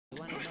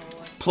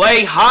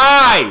Play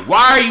high.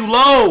 Why are you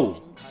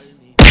low?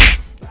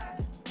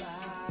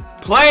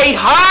 Play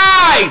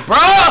high,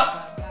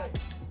 bruh.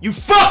 You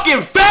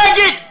fucking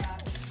faggot.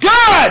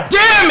 God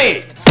damn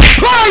it.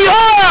 Play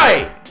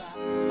high.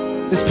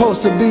 It's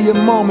supposed to be a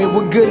moment.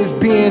 What good is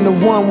being the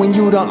one when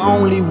you the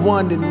only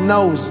one that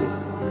knows it?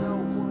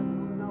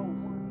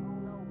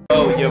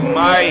 Oh, you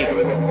might.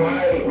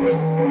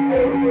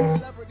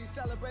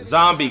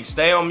 Zombie,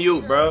 stay on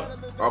mute, bro.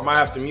 Or I might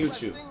have to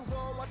mute you.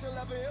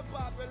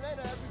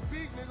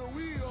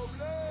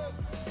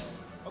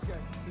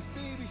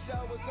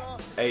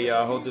 Hey,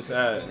 y'all, hold this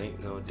ad.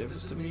 Ain't no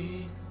difference to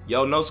me.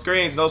 Yo, no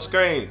screens, no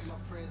screens.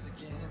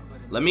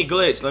 Let me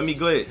glitch, let me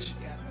glitch.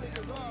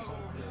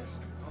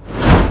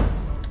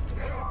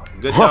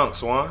 Good dunk,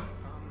 Swan.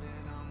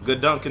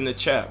 Good dunk in the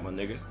chat, my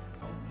nigga.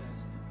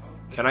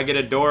 Can I get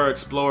a Dora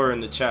Explorer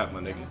in the chat, my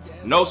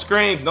nigga? No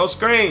screens, no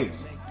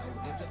screens.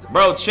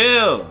 Bro,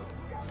 chill.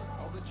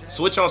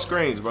 Switch on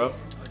screens, bro.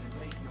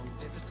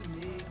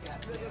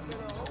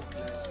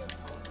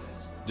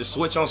 Just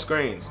switch on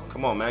screens.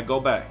 Come on, man, go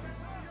back.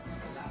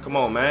 Come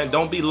on, man.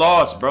 Don't be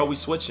lost, bro. We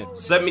switching.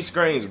 Set me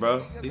screens,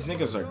 bro. These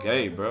niggas are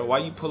gay, bro. Why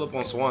you pull up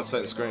on Swan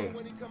setting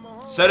screens?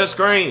 Set a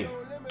screen.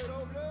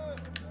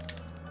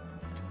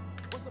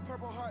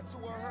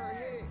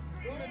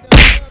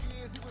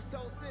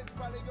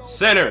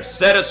 Center,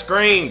 set a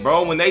screen,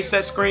 bro. When they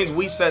set screens,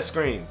 we set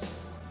screens.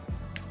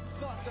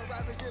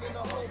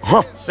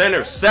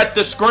 Center, set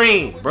the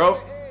screen,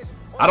 bro.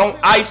 I don't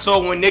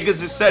ISO when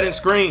niggas is setting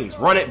screens.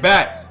 Run it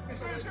back.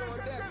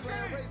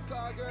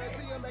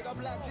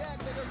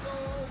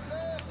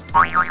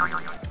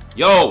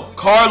 Yo,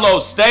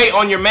 Carlos, stay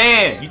on your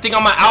man. You think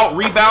I'm gonna out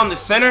rebound the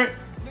center?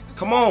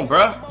 Come on,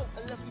 bro.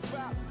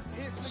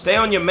 Stay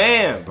on your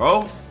man,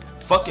 bro.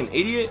 Fucking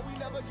idiot.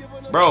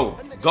 Bro,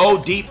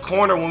 go deep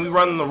corner when we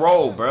run the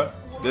roll, bro.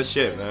 Good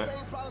shit, man.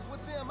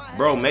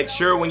 Bro, make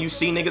sure when you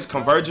see niggas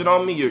converging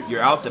on me,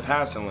 you're out the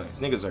passing lanes.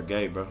 Niggas are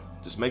gay, bro.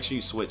 Just make sure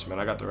you switch, man.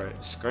 I got the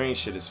right. Screen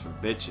shit is for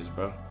bitches,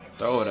 bro.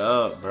 Throw it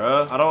up,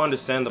 bro. I don't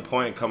understand the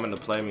point coming to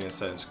play me and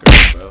setting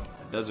screens, bro.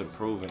 It doesn't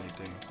prove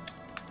anything.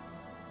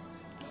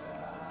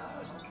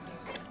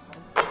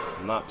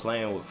 I'm not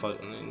playing with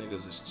fucking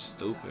niggas. Is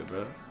stupid,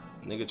 bro.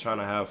 Nigga trying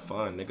to have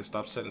fun. Nigga,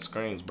 stop setting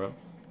screens, bro.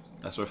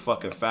 That's where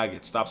fucking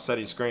faggots. Stop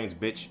setting screens,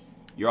 bitch.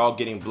 You're all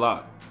getting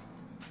blocked.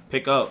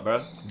 Pick up,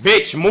 bro.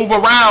 Bitch, move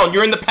around.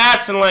 You're in the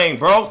passing lane,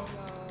 bro.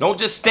 Don't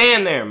just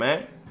stand there,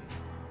 man.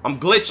 I'm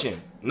glitching.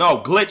 No,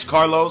 glitch,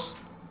 Carlos.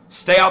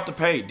 Stay out the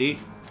paint, D.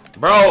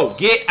 Bro,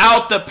 get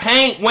out the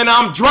paint when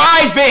I'm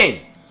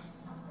driving.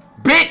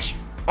 Bitch,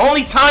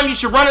 only time you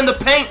should run in the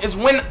paint is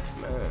when...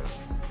 Man,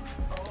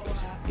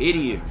 this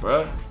idiot,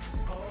 bro.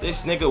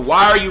 This nigga,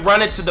 why are you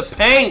running to the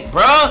paint,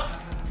 bro?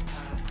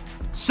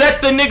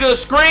 Set the nigga a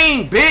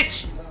screen,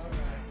 bitch.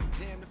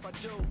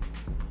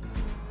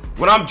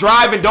 When I'm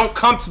driving, don't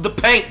come to the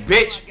paint,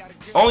 bitch.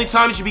 Only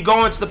time you should be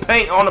going to the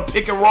paint on a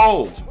pick and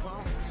roll.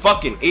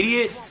 Fucking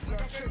idiot.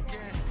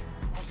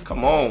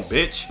 Come on,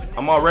 bitch.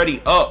 I'm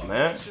already up,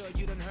 man.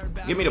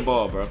 Give me the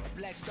ball, bro.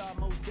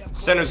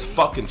 Center's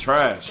fucking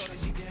trash.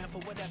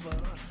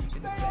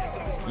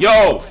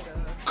 Yo,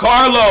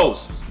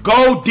 Carlos,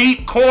 go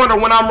deep corner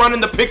when I'm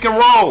running the pick and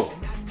roll.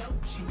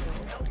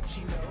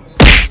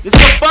 This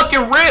is a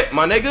fucking rip,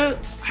 my nigga.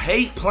 I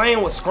hate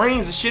playing with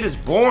screens. This shit is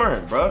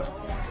boring, bro.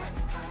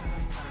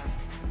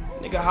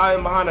 Nigga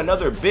hiding behind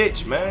another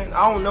bitch, man.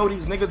 I don't know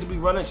these niggas to be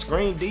running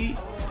screen D.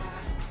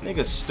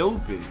 Nigga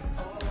stupid.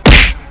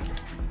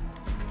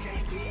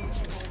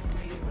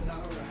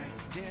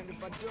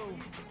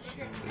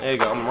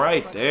 Nigga, I'm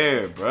right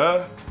there,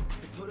 bruh.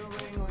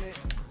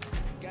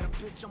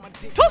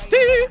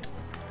 Toasty!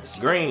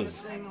 Green.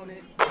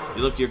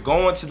 You look, you're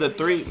going to the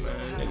three.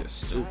 Man, nigga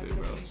stupid,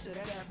 bro.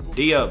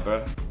 D up,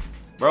 bro.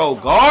 Bro,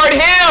 guard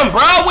him,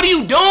 bro. What are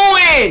you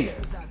doing?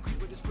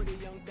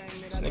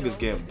 This nigga's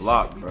getting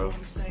blocked, bro.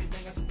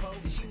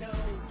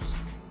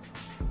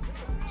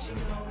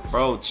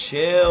 Bro,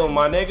 chill,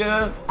 my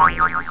nigga.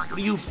 What are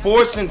you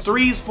forcing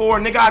threes for?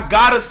 Nigga, I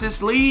got us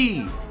this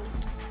lead.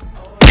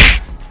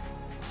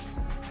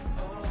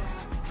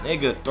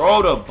 Nigga,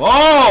 throw the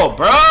ball,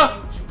 bruh.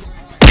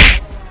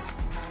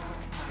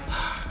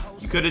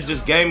 You could have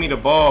just gave me the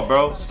ball,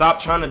 bro. Stop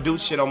trying to do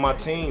shit on my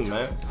team,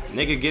 man.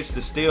 Nigga gets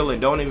the steal and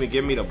don't even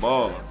give me the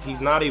ball. He's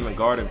not even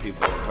guarding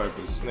people on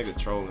purpose. This nigga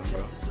trolling,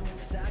 bro.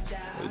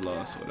 We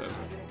lost, whatever.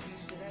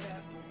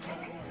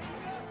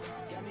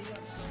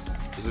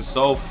 This is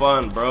so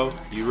fun, bro.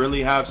 You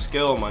really have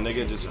skill, my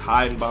nigga, just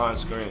hiding behind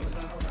screens.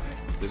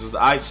 This was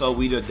ISO,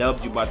 we'd have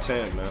dubbed you by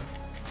 10, man.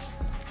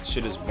 This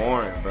shit is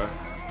boring, bro.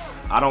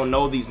 I don't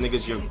know these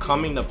niggas. You're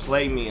coming to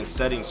play me and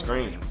setting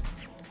screens.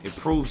 It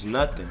proves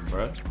nothing,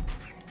 bro.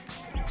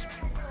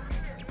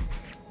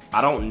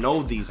 I don't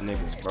know these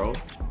niggas, bro.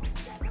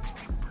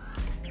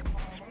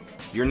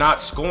 You're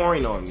not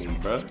scoring on me,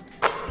 bro.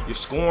 You're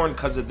scoring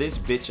because of this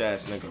bitch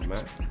ass nigga,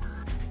 man.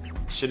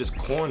 Shit is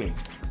corny.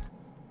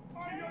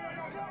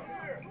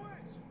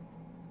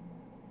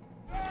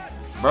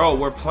 Bro,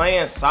 we're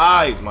playing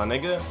sides, my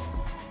nigga.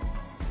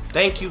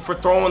 Thank you for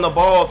throwing the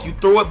ball. If you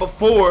threw it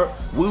before,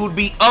 we would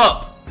be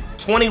up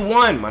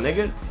 21, my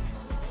nigga.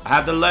 I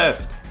have the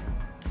left.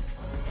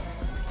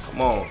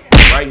 Come on,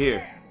 right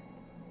here.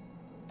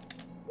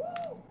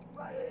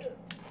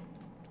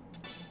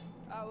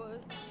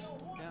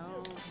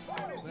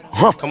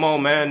 Come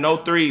on, man. No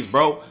threes,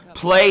 bro.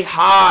 Play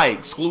high,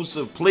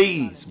 exclusive,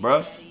 please,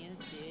 bro.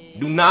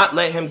 Do not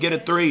let him get a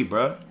three,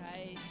 bro.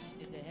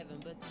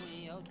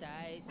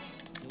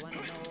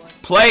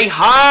 Play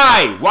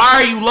high. Why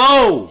are you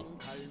low?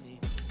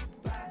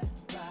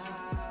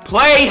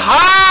 Play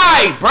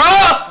high,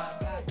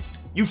 bro.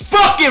 You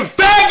fucking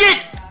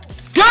faggot.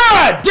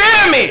 God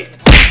damn it.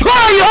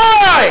 Play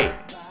high.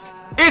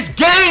 It's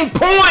game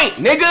point,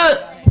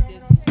 nigga.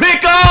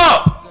 Pick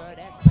up.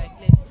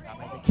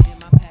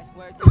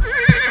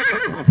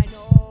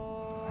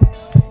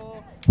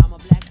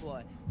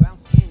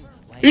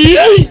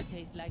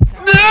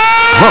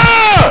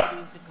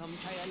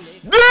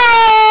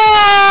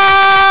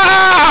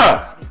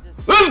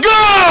 Let's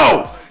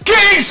go!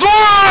 King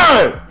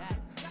Swan!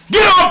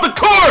 Get off the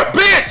court,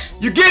 bitch!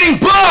 You're getting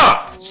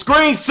blocked!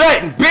 Screen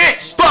setting,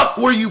 bitch! Fuck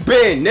where you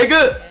been,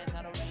 nigga!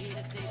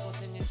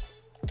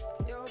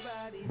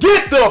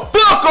 Get the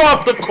fuck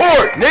off the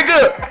court,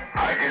 nigga!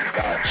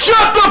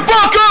 Shut the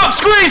fuck up,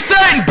 screen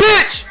setting,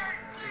 bitch!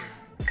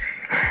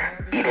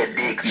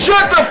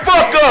 Shut the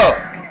fuck up!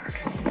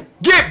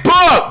 Get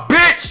bugged,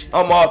 bitch!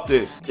 I'm off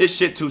this. This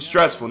shit too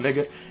stressful,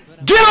 nigga.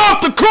 Get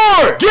off the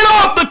court! Get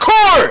off the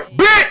court!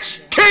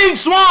 Bitch! King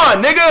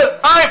Swan, nigga!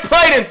 I ain't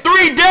played in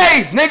 3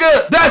 days,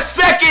 nigga! That's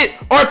second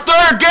or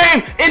third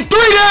game in 3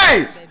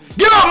 days!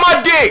 Get off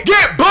my dick!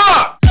 Get bugged!